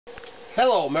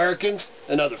Hello, Americans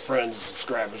and other friends and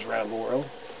subscribers around the world.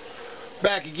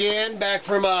 Back again, back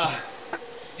from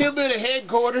Hillbilly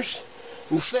Headquarters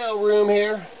in the cell room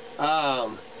here.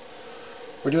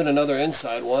 We're doing another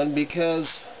inside one because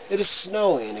it is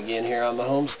snowing again here on the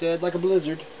homestead like a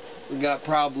blizzard. We got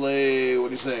probably,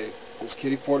 what do you say, Miss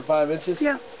Kitty, 4 to 5 inches?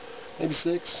 Yeah. Maybe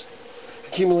 6.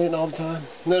 Accumulating all the time.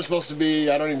 And they're supposed to be,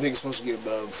 I don't even think it's supposed to get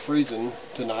above freezing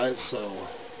tonight, so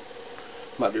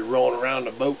might be rolling around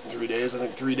in a boat in 3 days. I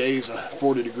think 3 days,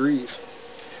 40 degrees.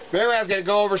 But anyway, I was going to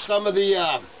go over some of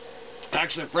the,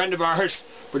 actually a friend of ours,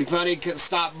 pretty funny,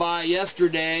 stopped by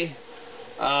yesterday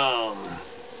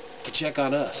to check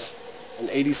on us. An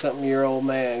 80-something-year-old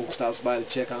man stops by to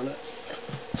check on us.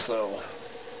 So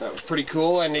that was pretty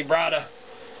cool, and he brought a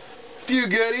few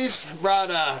goodies. Brought,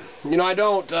 you know, I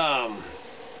don't,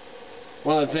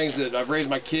 one of the things that I've raised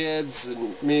my kids,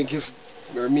 and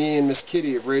me and Miss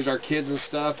Kitty have raised our kids and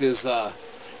stuff, is,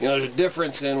 you know, there's a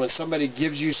difference in when somebody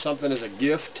gives you something as a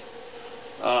gift.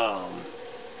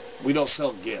 We don't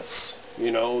sell gifts,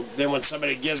 you know. Then when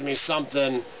somebody gives me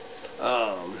something,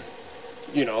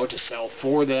 you know, to sell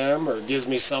for them, or gives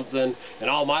me something, and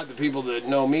all the people that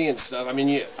know me and stuff, I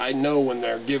mean, I know when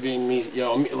they're giving me, you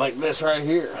know, like this right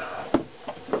here.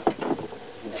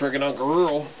 Friggin' Uncle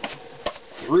Rural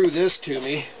threw this to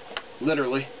me,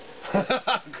 literally,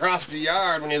 across the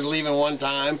yard when he was leaving one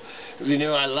time, because he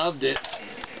knew I loved it.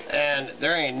 And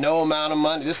there ain't no amount of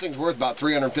money. This thing's worth about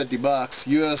 $350,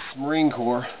 U.S. Marine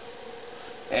Corps.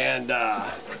 And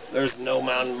there's no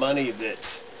amount of money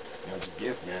that's, you know, it's a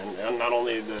gift, man. And not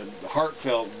only the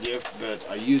heartfelt gift, but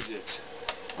I use it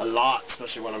a lot,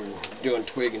 especially when I'm doing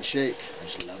twig and shake. I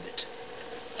just love it.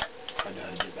 I know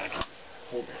how to get back in.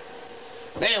 Hold it.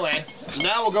 But anyway, so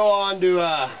now we'll go on to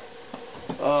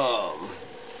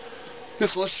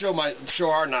let's show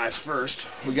our knives first.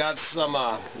 We got some,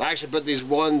 I actually put these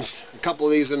ones, a couple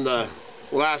of these in the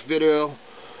last video,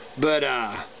 but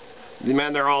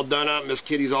man, they're all done up. Miss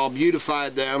Kitty's all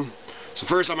beautified them. So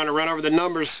first I'm going to run over the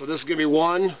numbers. So this is going to be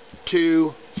 1,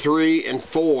 2, 3, and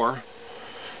 4.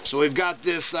 So we've got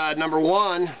this, number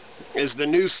 1 is the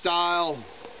new style,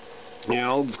 you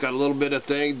know, it's got a little bit of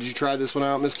thing. Did you try this one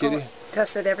out, Miss Kitty? Oh,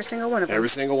 tested every single one of them. Every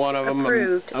single one of them.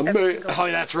 Approved.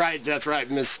 Oh, that's right.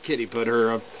 Miss Kitty put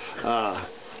her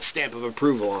stamp of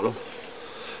approval on them.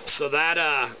 So that,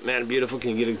 man, beautiful.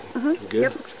 Can you get it? Good.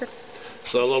 Yep, looks good.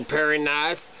 So a little paring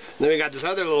knife. And then we got this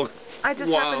other little. I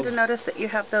just happened to notice that you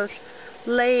have those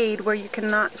laid where you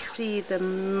cannot see the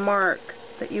mark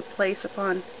that you place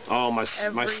upon. Oh, my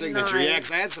signature. Knife. Yeah,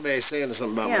 because I had somebody saying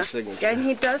something about my signature. Yeah, and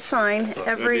he does sign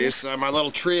every. It's my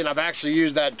little tree, and I've actually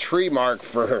used that tree mark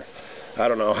for I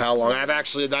don't know how long.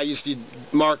 I used to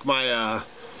mark my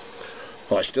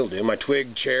well, I still do, my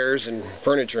twig chairs and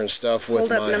furniture and stuff with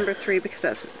Hold up number 3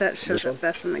 because that shows up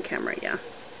best on the camera. Yeah.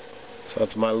 So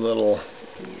that's my little.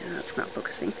 Yeah, it's not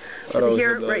focusing. So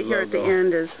right here at the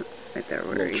end is right there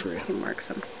where he marks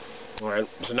them. All right.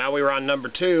 So now we were on number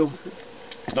 2.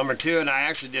 Number 2, and I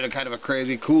actually did a kind of a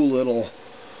crazy, cool little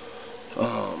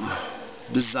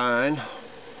design.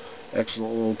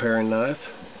 Excellent little paring knife.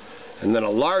 And then a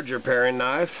larger paring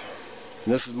knife.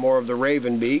 And this is more of the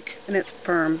raven beak. And it's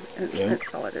firm.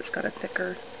 It's solid. It's got a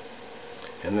thicker.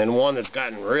 And then one that's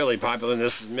gotten really popular, and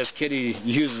this is Miss Kitty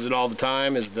uses it all the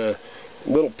time, is the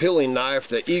little peeling knife,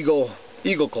 the eagle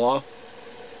claw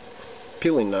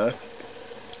peeling knife.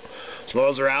 So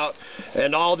those are out,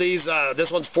 and all these. This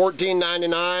one's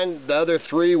 $14.99. The other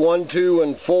 3, 1, 2,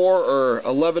 and 4 are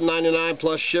 $11.99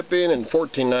 plus shipping, and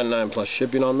 $14.99 plus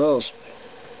shipping on those.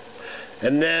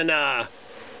 And then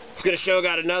it's going to show.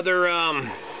 Got another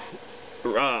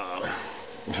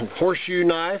horseshoe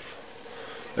knife.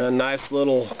 A nice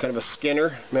little kind of a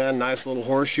Skinner, man. Nice little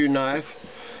horseshoe knife.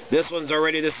 This one's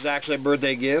already. This is actually a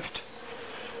birthday gift.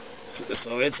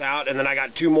 So it's out, and then I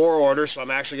got 2 more orders, so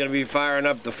I'm actually going to be firing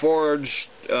up the forge.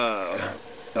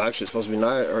 Actually, it's supposed to be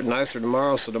nicer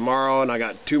tomorrow, so tomorrow, and I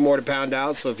got 2 more to pound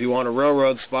out, so if you want a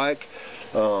railroad spike,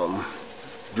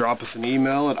 drop us an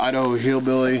email at Idaho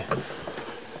Hillbilly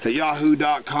at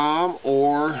yahoo.com,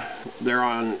 or they're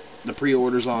on the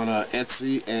pre-orders on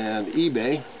Etsy and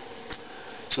eBay.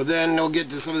 So then we'll get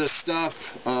to some of this stuff,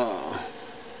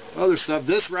 other stuff.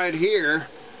 This right here,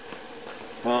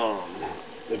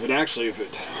 if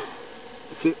it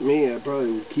fit me, I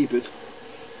probably would keep it.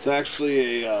 It's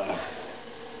actually a,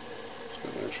 it's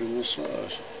got actually this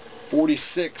size,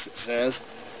 46 it says.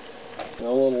 A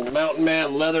little mountain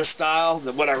man leather style.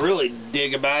 What I really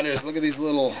dig about it is look at these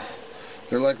little,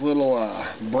 they're like little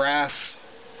brass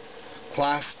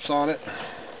clasps on it.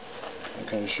 I'll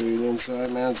kind of show you the inside,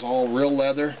 man. It's all real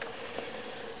leather.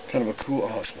 Kind of a cool,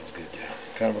 oh, it smells good, too.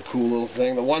 Kind of a cool little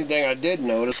thing. The one thing I did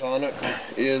notice on it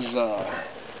is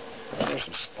there's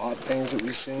some spot things that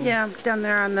we've seen. Yeah, down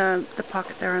there on the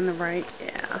pocket there on the right.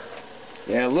 Yeah.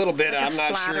 Yeah, a little bit. Like I'm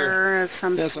not sure.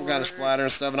 Some kind of splatter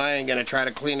and stuff, and I ain't gonna try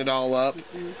to clean it all up.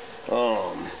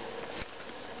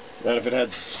 Man, if it had,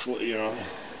 you know,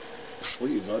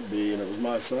 sleeves, and it was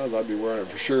my size, I'd be wearing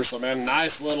it for sure. So, man,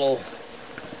 nice little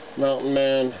mountain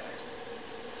man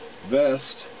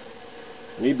vest.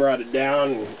 And he brought it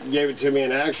down and gave it to me,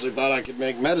 and I actually thought I could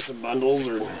make medicine bundles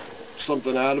or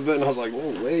something out of it. And I was like,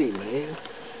 no way, man.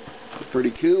 It's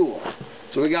pretty cool.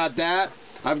 So we got that.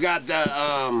 I've got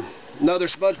the another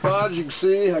smudge pod, as you can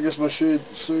see. I guess my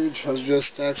sewage was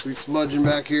just actually smudging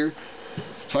back here.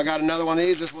 So I got another one of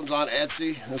these. This one's on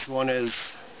Etsy. This one is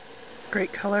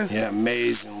great color. Yeah,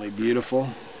 amazingly beautiful.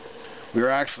 We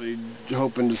were actually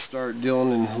hoping to start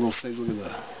dealing in a little sage. Look at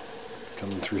the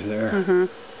coming through there.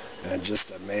 And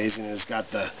just amazing. And it's got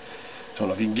the, I don't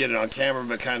know if you can get it on camera,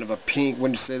 but kind of a pink.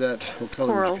 When did you say that? What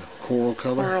color? Coral. Coral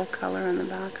color. Coral color in the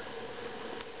back.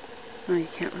 Oh, you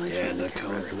can't really see it. Yeah, that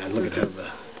color. Man, look at how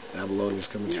the abalone's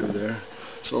coming through there.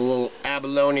 So a little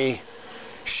abalone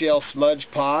shell smudge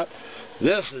pot.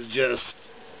 This is just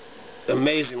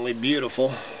amazingly beautiful.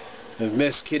 If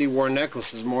Miss Kitty wore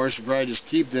necklaces more, she should probably just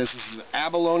keep this. This is an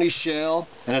abalone shell,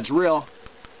 and it's real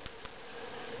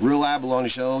abalone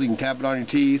shell. You can tap it on your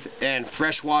teeth, and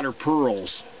freshwater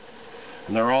pearls.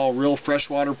 And they're all real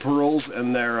freshwater pearls,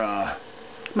 and they're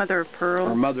mother of pearl.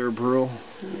 Or mother of pearl.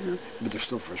 But they're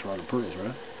still freshwater pearls,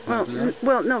 right?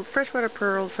 Well, no, freshwater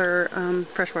pearls are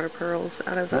freshwater pearls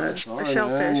out of a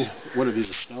shellfish. What are these,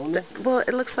 a stone? Well,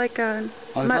 it looks like a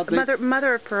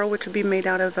mother of pearl, which would be made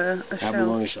out of a shell.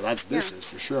 Abalone shell. This is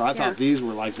for sure. I thought these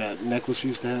were like that necklace you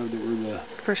used to have that were the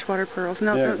freshwater pearls.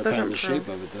 No, those aren't kind of the pearls. shape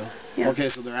of it though. Yeah. Okay,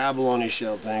 so they're abalone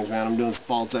shell things, man. I'm doing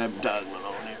false advertisement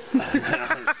on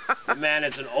here. Man,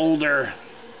 it's an older.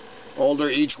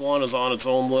 Each one is on its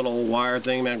own little wire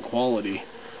thing, man. Quality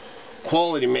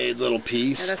made little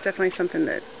piece. Yeah, that's definitely something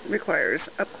that requires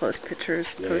up close pictures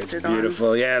posted on. It's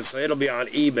beautiful. Yeah, so it'll be on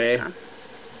eBay.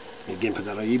 You can put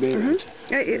that on eBay?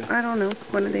 I don't know.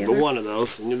 One of the other. But one of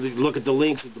those. And you look at the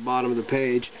links at the bottom of the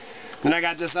page. Then I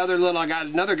got this other little, I got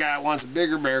another guy that wants a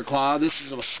bigger bear claw. This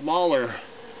is a smaller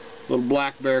little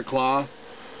black bear claw.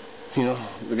 You know,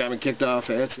 the guy me kicked off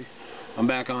Etsy. I'm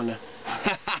back on now.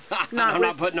 I'm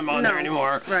not putting them on there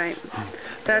anymore. Right.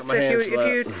 That's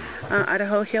if you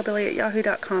Idaho Hillbilly at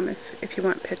yahoo.com if you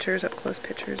want pictures, up close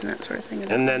pictures and that sort of thing.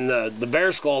 And then the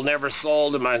bear skull never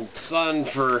sold, and my son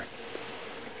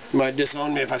might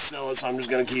disown me if I sell it, so I'm just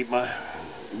gonna keep my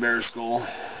bear skull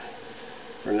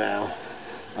for now.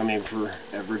 I mean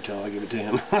forever till I give it to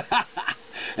him.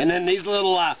 And then these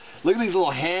little look at these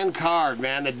little hand carved,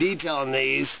 man. The detail on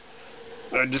these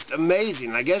are just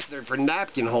amazing. I guess they're for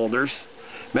napkin holders.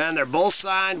 Man, they're both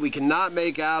signed. We cannot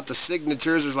make out the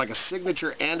signatures. There's like a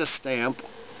signature and a stamp.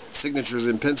 Signature's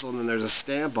in pencil, and then there's a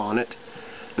stamp on it.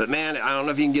 But man, I don't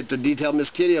know if you can get the detail. Miss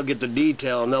Kitty will get the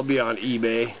detail, and they'll be on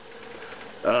eBay.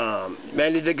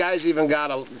 Man, the guy's even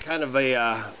got a kind of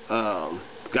a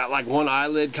got like one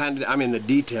eyelid kind of. I mean, the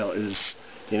detail is,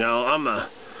 you know,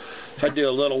 I do a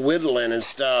little whittling and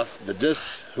stuff. But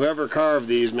whoever carved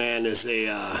these, man, is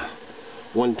a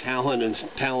one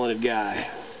talented guy.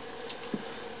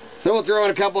 So we'll throw in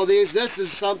a couple of these. This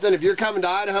is something, if you're coming to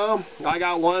Idaho, I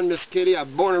got one, Miss Kitty.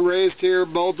 I'm born and raised here,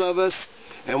 both of us.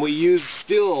 And we use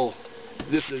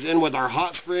this is in with our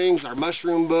hot springs, our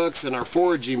mushroom books, and our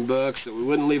foraging books that we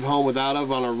wouldn't leave home without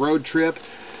on a road trip.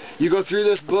 You go through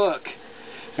this book,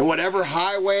 and whatever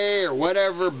highway or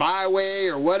whatever byway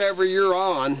or whatever you're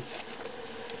on,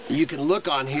 you can look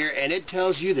on here, and it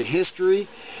tells you the history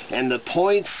and the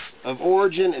points of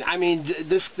origin. And I mean,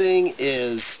 this thing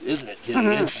is, isn't it, Kitty?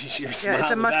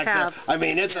 It's a must-have. I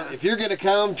mean, if you're going to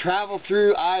come travel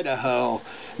through Idaho,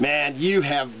 man, you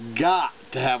have got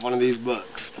to have one of these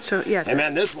books. So yes. And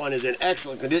man, this one is in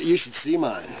excellent condition. You should see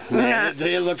mine. Man,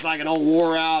 it looks like an old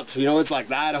wore out. You know, it's like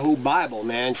the Idaho Bible,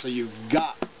 man. So you've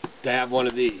got to have one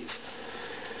of these.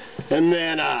 And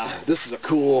then this is a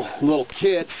cool little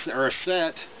kit or a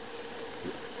set.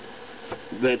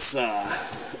 That's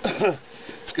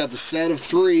it's got the set of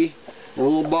 3 in a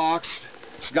little box.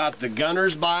 It's got the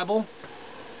Gunner's Bible.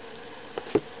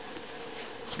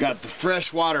 It's got the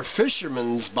Freshwater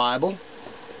Fisherman's Bible.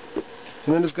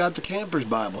 And then it's got the Camper's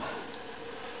Bible.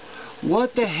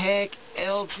 What the heck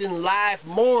else in life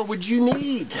more would you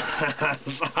need?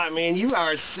 So, I mean, you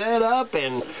are set up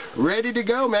and ready to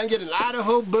go, man. Get an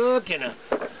Idaho book and a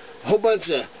whole bunch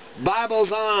of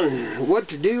Bibles on what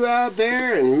to do out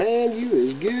there, and man, you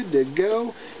is good to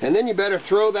go. And then you better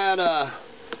throw that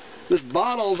this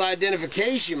bottle's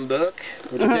identification book,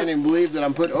 which I can't even believe that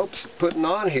I'm putting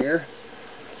on here.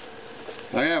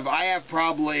 I have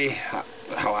probably,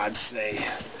 how I'd say,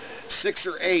 6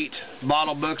 or 8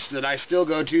 bottle books that I still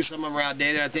go to. Some of them are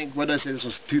outdated. I think, what did I say, this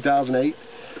was 2008?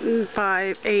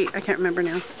 5, 8, I can't remember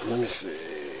now. Let me see.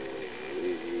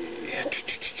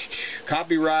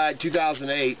 Copyright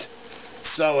 2008.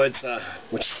 So it's,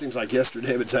 which seems like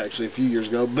yesterday, but it's actually a few years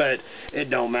ago. But it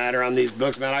don't matter on these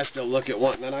books, man. I still look at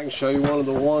one, man. I can show you one of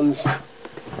the ones.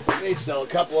 They sell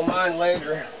a couple of mine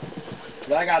later.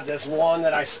 But I got this one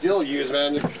that I still use,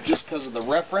 man, just because of the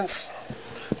reference.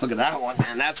 Look at that one,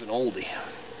 man. That's an oldie.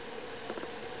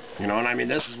 You know, and I mean,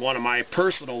 this is one of my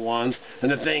personal ones.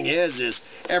 And the thing is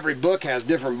every book has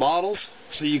different bottles,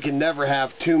 so you can never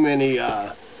have too many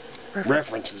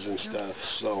references and stuff.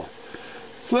 So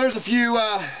there's a few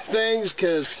things,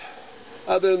 because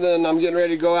other than I'm getting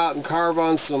ready to go out and carve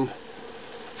on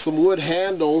some wood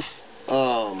handles.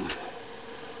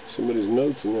 Somebody's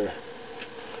notes in there.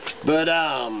 But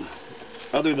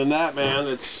other than that, man,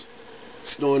 it's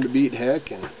snowing to beat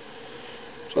heck, and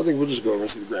so I think we'll just go over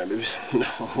and see the grandbabies.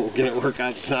 No, we'll get it worked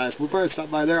out nice. We'll probably stop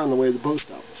by there on the way to the post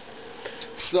office.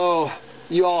 So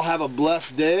you all have a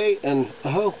blessed day, and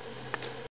aho.